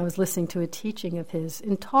I was listening to a teaching of his,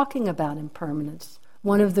 in talking about impermanence,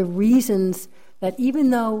 one of the reasons that even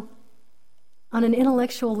though on an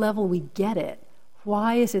intellectual level we get it,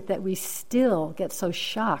 why is it that we still get so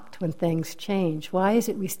shocked when things change? Why is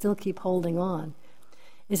it we still keep holding on?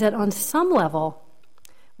 Is that on some level,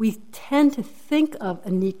 we tend to think of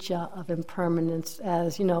anicca, of impermanence,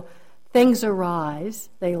 as, you know, things arise,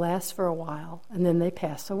 they last for a while, and then they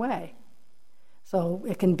pass away. So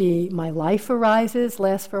it can be my life arises,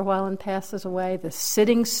 lasts for a while and passes away. The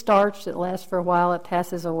sitting starts, it lasts for a while, it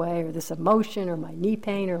passes away, or this emotion, or my knee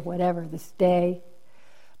pain, or whatever, this day.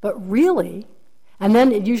 But really, and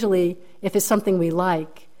then it usually, if it's something we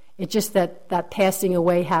like, it's just that passing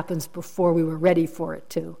away happens before we were ready for it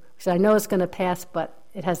to. So I know it's going to pass, but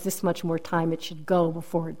it has this much more time it should go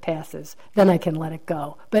before it passes. Then I can let it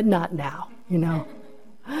go, but not now, you know.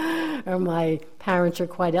 Or my parents are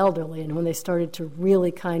quite elderly, and when they started to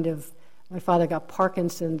really kind of, my father got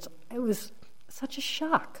Parkinson's, it was such a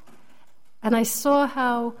shock. And I saw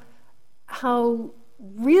how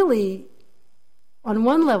really, on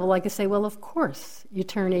one level, I could say, well, of course, you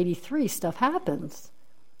turn 83, stuff happens.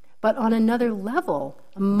 But on another level,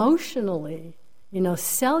 emotionally, you know,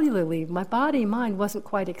 cellularly, my body, mind wasn't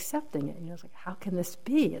quite accepting it. You know, it's like, how can this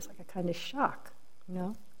be? It's like a kind of shock, you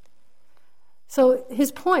know. So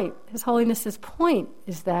his point, His Holiness's point,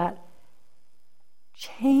 is that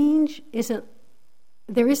change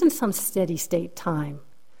there isn't some steady state time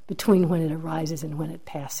between when it arises and when it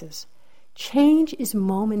passes. Change is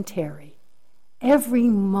momentary. Every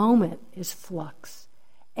moment is flux.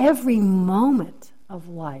 Every moment of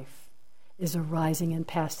life is arising and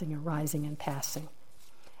passing, arising and passing.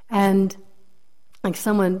 And like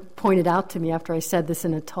someone pointed out to me after I said this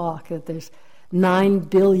in a talk, that there's 9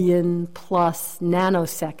 billion plus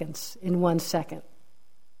nanoseconds in 1 second.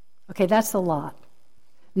 Okay, that's a lot.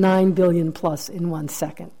 9 billion plus in 1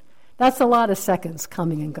 second. That's a lot of seconds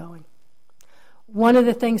coming and going. One of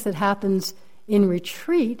the things that happens in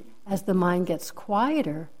retreat, as the mind gets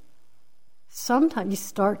quieter, sometimes you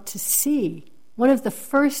start to see, one of the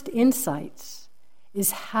first insights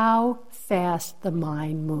is how fast the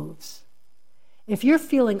mind moves. If you're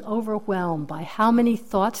feeling overwhelmed by how many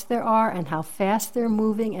thoughts there are and how fast they're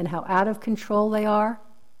moving and how out of control they are,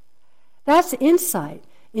 that's insight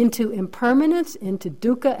into impermanence, into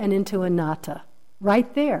dukkha, and into anatta,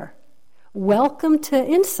 right there. Welcome to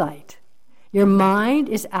insight. Your mind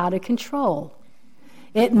is out of control.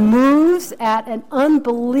 It moves at an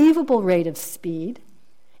unbelievable rate of speed.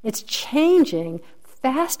 It's changing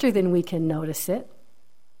faster than we can notice it.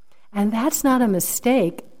 And that's not a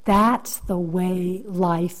mistake. That's the way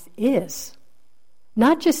life is.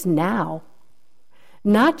 Not just now.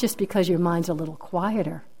 Not just because your mind's a little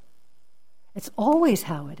quieter. It's always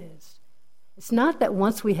how it is. It's not that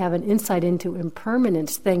once we have an insight into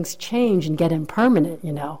impermanence, things change and get impermanent,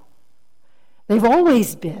 you know. They've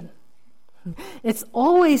always been. It's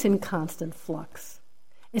always in constant flux.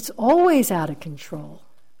 It's always out of control.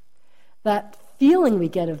 That feeling we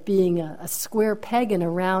get of being a square peg in a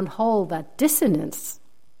round hole, that dissonance,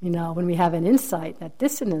 when we have an insight, that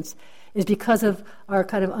dissonance is because of our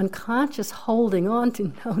kind of unconscious holding on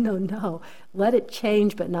to, no, let it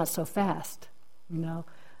change but not so fast,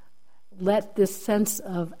 Let this sense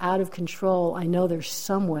of out of control, I know there's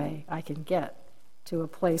some way I can get to a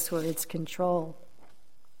place where it's controlled.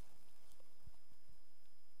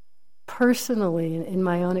 Personally, in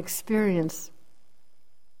my own experience,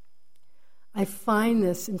 I find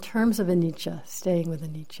this in terms of anicca, staying with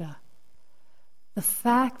anicca, the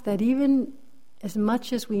fact that even as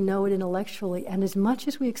much as we know it intellectually and as much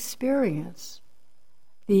as we experience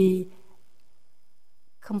the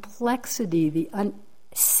complexity, the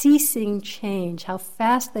unceasing change, how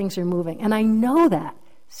fast things are moving, and I know that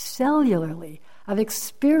cellularly. I've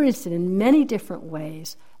experienced it in many different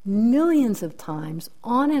ways, millions of times,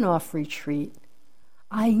 on and off retreat.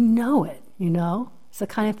 I know it, It's the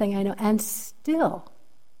kind of thing I know. And still,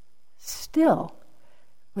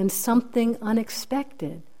 when something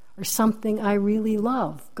unexpected or something I really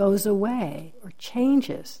love goes away or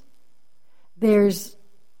changes, there's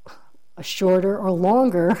a shorter or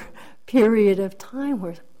longer period of time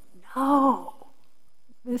where, no,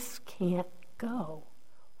 this can't go.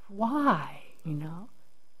 Why,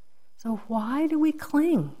 So why do we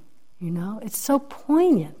cling, It's so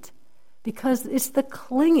poignant because it's the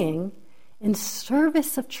clinging in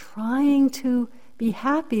service of trying to be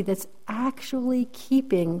happy that's actually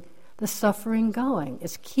keeping the suffering going.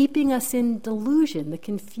 It's keeping us in delusion, the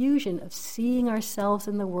confusion of seeing ourselves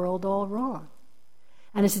in the world all wrong.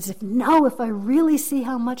 And it's as if, no, if I really see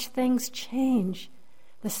how much things change,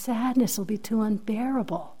 the sadness will be too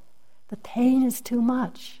unbearable. The pain is too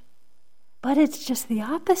much. But it's just the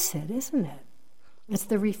opposite, isn't it? It's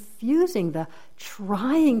the refusing, the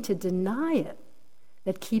trying to deny it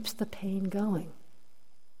that keeps the pain going.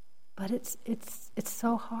 But it's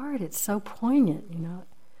so hard, it's so poignant,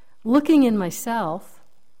 Looking in myself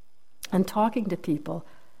and talking to people,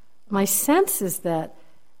 my sense is that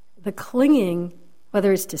the clinging,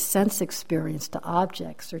 whether it's to sense experience, to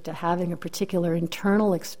objects, or to having a particular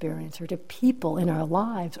internal experience, or to people in our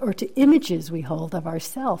lives, or to images we hold of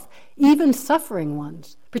ourselves, even suffering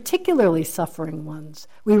ones, particularly suffering ones,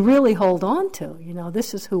 we really hold on to.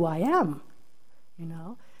 This is who I am.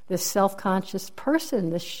 This self-conscious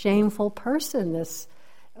person, this shameful person, this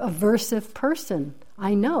aversive person.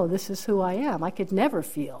 I know this is who I am. I could never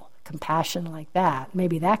feel compassion like that.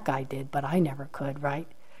 Maybe that guy did, but I never could, right?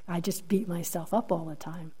 I just beat myself up all the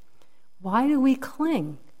time. Why do we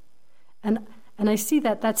cling? And I see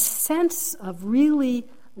that sense of really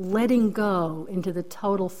letting go into the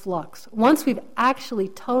total flux. Once we've actually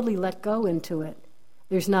totally let go into it,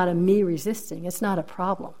 there's not a me resisting. It's not a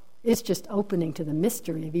problem. It's just opening to the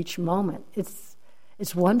mystery of each moment.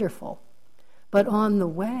 It's wonderful. But on the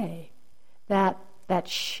way, that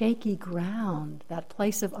shaky ground, that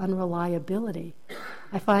place of unreliability,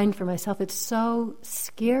 I find for myself it's so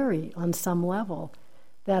scary on some level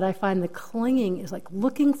that I find the clinging is like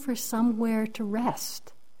looking for somewhere to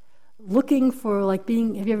rest. Looking for have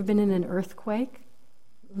you ever been in an earthquake?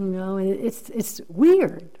 It's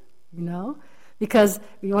weird, because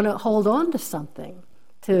you want to hold on to something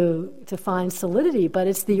to find solidity, but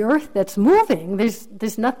it's the earth that's moving.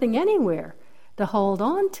 There's nothing anywhere to hold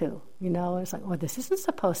on to. It's like, this isn't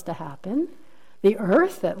supposed to happen. The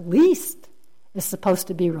earth, at least, is supposed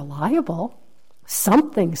to be reliable.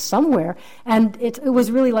 Something somewhere. And it was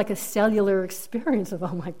really like a cellular experience of,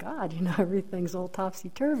 oh my God, everything's all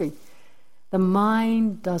topsy-turvy. The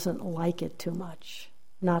mind doesn't like it too much.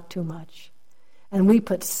 Not too much. And we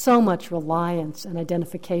put so much reliance and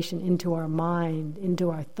identification into our mind, into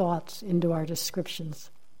our thoughts, into our descriptions.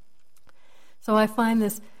 So I find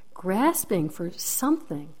this grasping for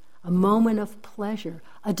something, a moment of pleasure,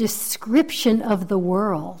 a description of the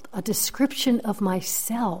world, a description of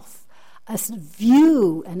myself, a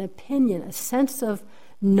view, an opinion, a sense of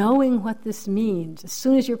knowing what this means. As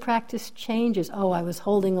soon as your practice changes, I was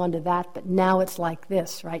holding on to that, but now it's like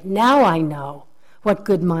this, right? Now I know what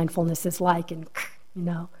good mindfulness is like, and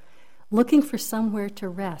looking for somewhere to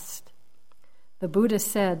rest. The Buddha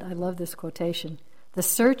said, I love this quotation, "The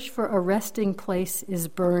search for a resting place is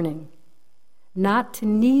burning. Not to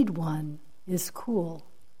need one is cool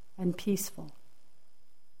and peaceful."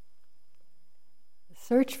 The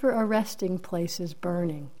search for a resting place is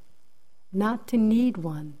burning. Not to need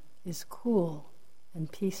one is cool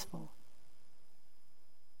and peaceful.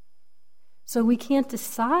 So we can't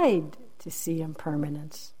decide to see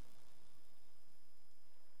impermanence.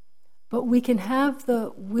 But we can have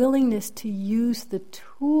the willingness to use the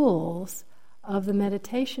tools of the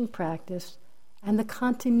meditation practice and the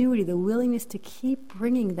continuity, the willingness to keep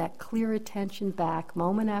bringing that clear attention back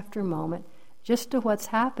moment after moment just to what's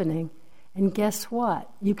happening. And guess what?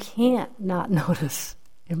 You can't not notice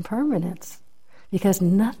impermanence because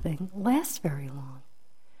nothing lasts very long.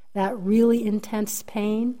 That really intense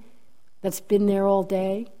pain that's been there all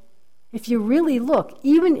day, if you really look,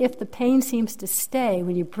 even if the pain seems to stay,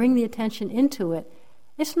 when you bring the attention into it,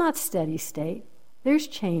 it's not steady state. There's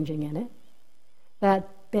changing in it. That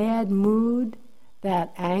bad mood,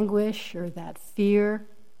 that anguish or that fear,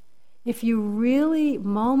 if you really,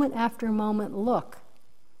 moment after moment, look,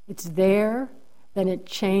 it's there, then it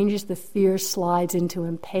changes. The fear slides into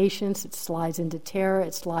impatience, it slides into terror,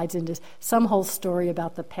 it slides into some whole story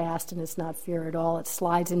about the past, and it's not fear at all. It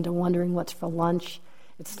slides into wondering what's for lunch.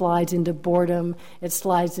 It slides into boredom. It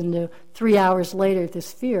slides into 3 hours later,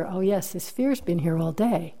 this fear. Oh yes, this fear's been here all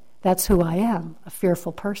day. That's who I am, a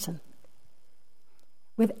fearful person.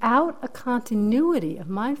 Without a continuity of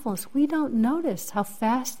mindfulness, we don't notice how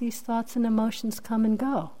fast these thoughts and emotions come and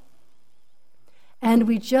go. And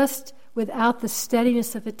we just, without the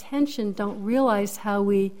steadiness of attention, don't realize how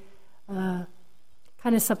we kind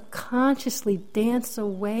of subconsciously dance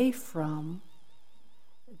away from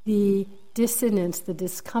the dissonance, the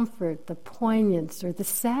discomfort, the poignance, or the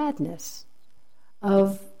sadness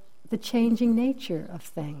of the changing nature of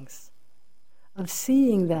things, of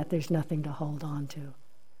seeing that there's nothing to hold on to.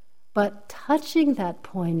 But touching that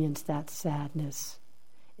poignance, that sadness,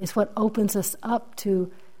 is what opens us up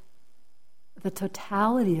to the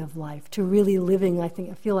totality of life, to really living. I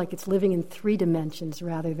feel like it's living in 3 dimensions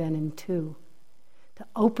rather than in 2. To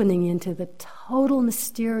opening into the total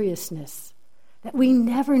mysteriousness that we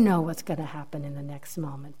never know what's going to happen in the next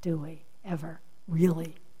moment, do we? Ever,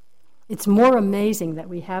 really. It's more amazing that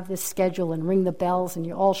we have this schedule and ring the bells and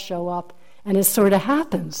you all show up and it sort of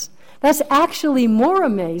happens. That's actually more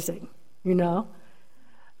amazing, you know?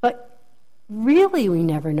 But really we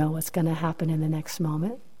never know what's going to happen in the next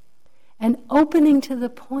moment. And opening to the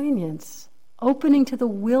poignance, opening to the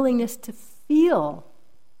willingness to feel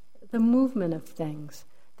the movement of things,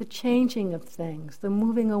 the changing of things, the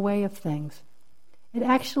moving away of things. It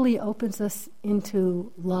actually opens us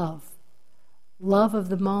into love of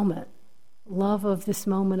the moment, love of this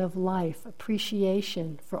moment of life,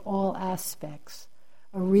 appreciation for all aspects,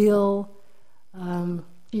 a real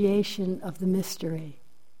appreciation of the mystery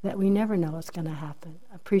that we never know what's going to happen,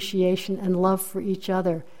 appreciation and love for each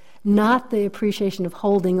other, not the appreciation of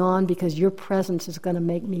holding on because your presence is going to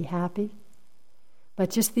make me happy, but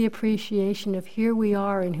just the appreciation of here we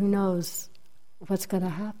are and who knows what's going to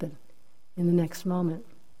happen in the next moment.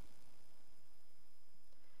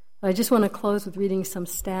 I just want to close with reading some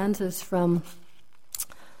stanzas from,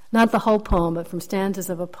 not the whole poem, but from stanzas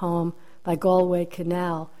of a poem by Galway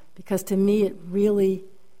Kinnell, because to me it really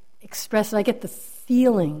expresses, I get the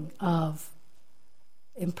feeling of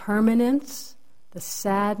impermanence, the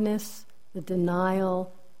sadness, the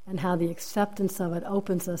denial, and how the acceptance of it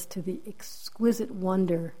opens us to the exquisite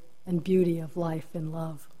wonder and beauty of life and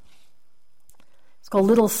love. It's called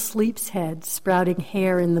Little Sleep's Head, Sprouting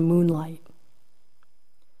Hair in the Moonlight.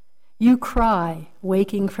 You cry,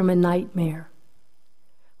 waking from a nightmare.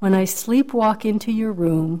 When I sleepwalk into your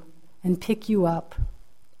room and pick you up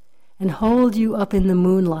and hold you up in the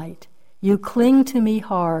moonlight, you cling to me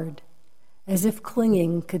hard, as if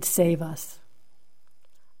clinging could save us.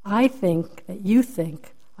 I think that you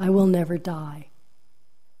think I will never die.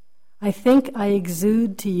 I think I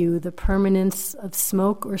exude to you the permanence of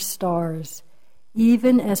smoke or stars,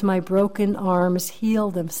 even as my broken arms heal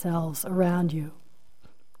themselves around you.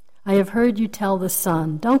 I have heard you tell the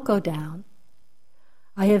sun, don't go down.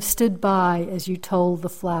 I have stood by as you told the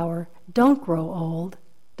flower, don't grow old,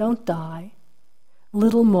 don't die.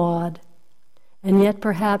 Little Maud, and yet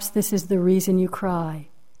perhaps this is the reason you cry,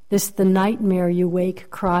 this the nightmare you wake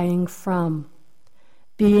crying from,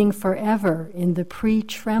 being forever in the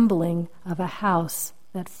pre-trembling of a house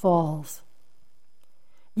that falls.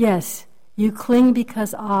 Yes, you cling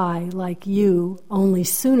because I, like you, only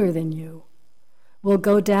sooner than you, will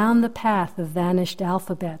go down the path of vanished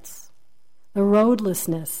alphabets, the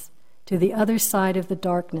roadlessness to the other side of the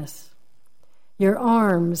darkness. Your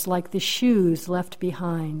arms like the shoes left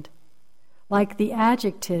behind, like the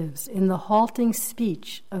adjectives in the halting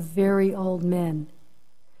speech of very old men,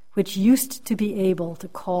 which used to be able to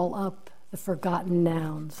call up the forgotten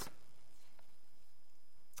nouns.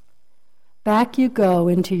 Back you go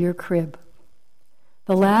into your crib.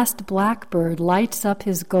 The last blackbird lights up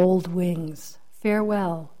his gold wings.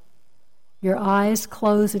 Farewell. Your eyes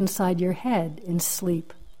close inside your head in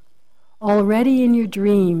sleep. Already in your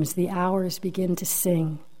dreams the hours begin to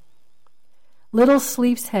sing. Little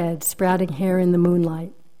Sleep's head sprouting hair in the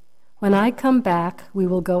moonlight. When I come back, we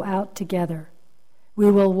will go out together. We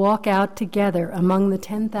will walk out together among the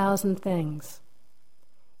 10,000 things,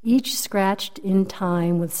 each scratched in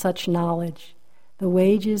time with such knowledge. The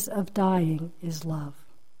wages of dying is love.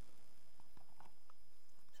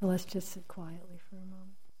 So let's just sit quietly for a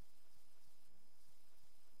moment.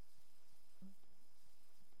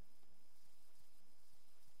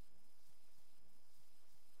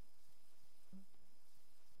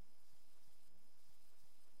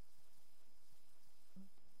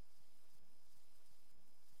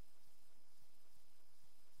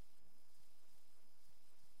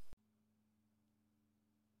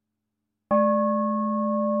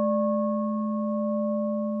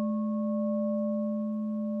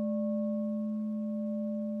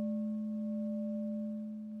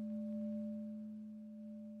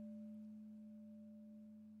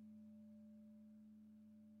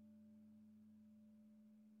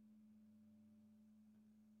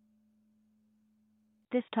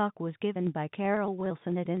 This talk was given by Carol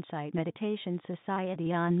Wilson at Insight Meditation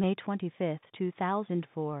Society on May 25,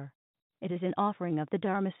 2004. It is an offering of the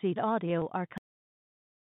Dharma Seed Audio Archive.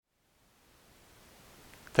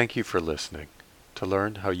 Thank you for listening. To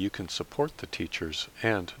learn how you can support the teachers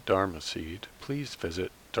and Dharma Seed, please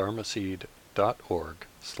visit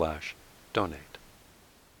dharmaseed.org/donate.